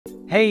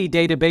Hey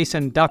database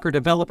and Docker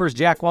developers,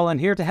 Jack Wallen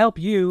here to help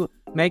you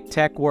make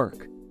tech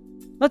work.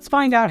 Let's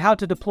find out how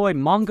to deploy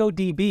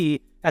MongoDB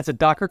as a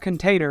Docker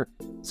container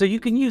so you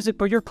can use it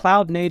for your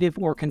cloud-native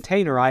or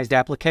containerized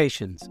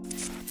applications.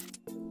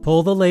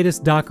 Pull the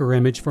latest Docker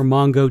image for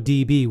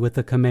MongoDB with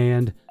the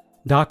command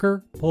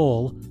docker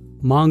pull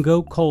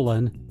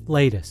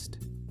mongo:\latest.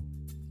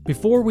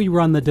 Before we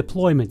run the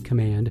deployment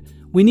command,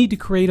 we need to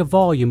create a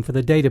volume for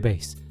the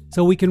database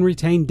so we can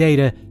retain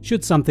data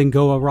should something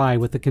go awry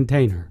with the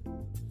container.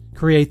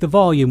 Create the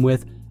volume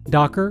with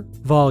docker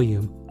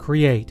volume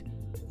create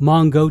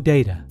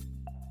mongodata.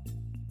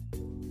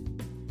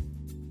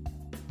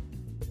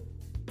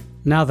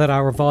 Now that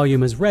our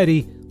volume is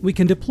ready, we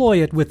can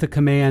deploy it with the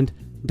command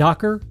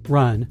docker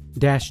run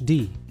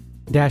 -d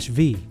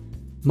 -v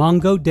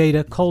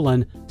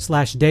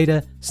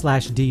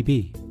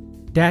mongodata:/data/db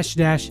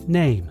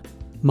 --name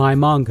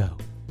mymongo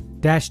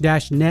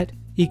 --net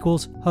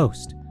equals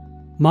host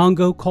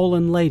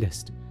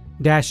mongo:\latest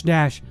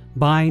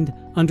 --bind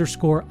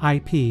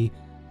 _IP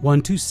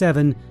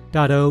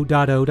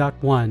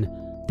 127.0.0.1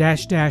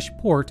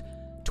 --port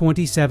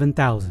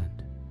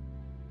 27000.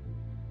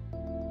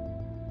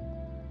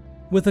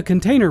 With a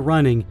container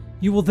running,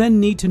 you will then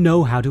need to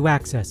know how to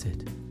access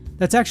it.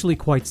 That's actually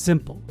quite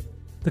simple.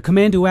 The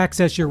command to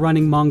access your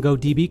running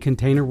MongoDB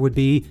container would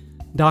be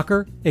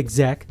docker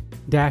exec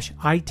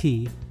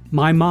 -it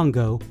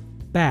mymongo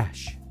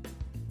bash.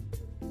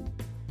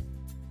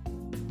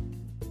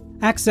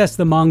 Access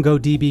the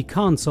MongoDB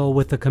console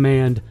with the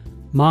command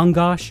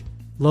mongosh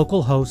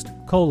localhost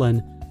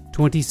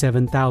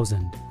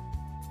 :27000.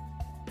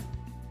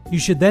 You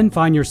should then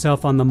find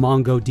yourself on the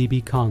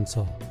MongoDB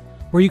console,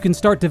 where you can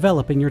start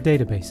developing your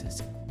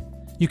databases.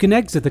 You can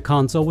exit the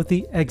console with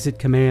the exit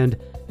command,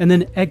 and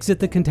then exit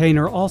the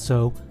container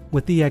also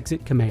with the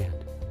exit command.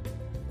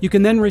 You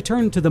can then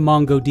return to the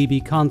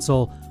MongoDB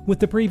console with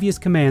the previous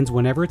commands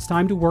whenever it's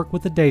time to work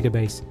with the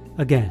database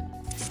again.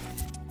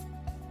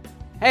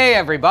 Hey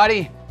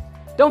everybody!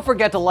 Don't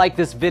forget to like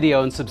this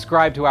video and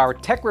subscribe to our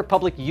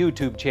TechRepublic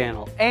YouTube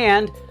channel,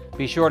 and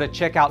be sure to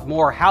check out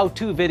more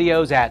how-to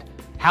videos at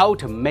How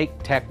to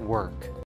Make Tech Work.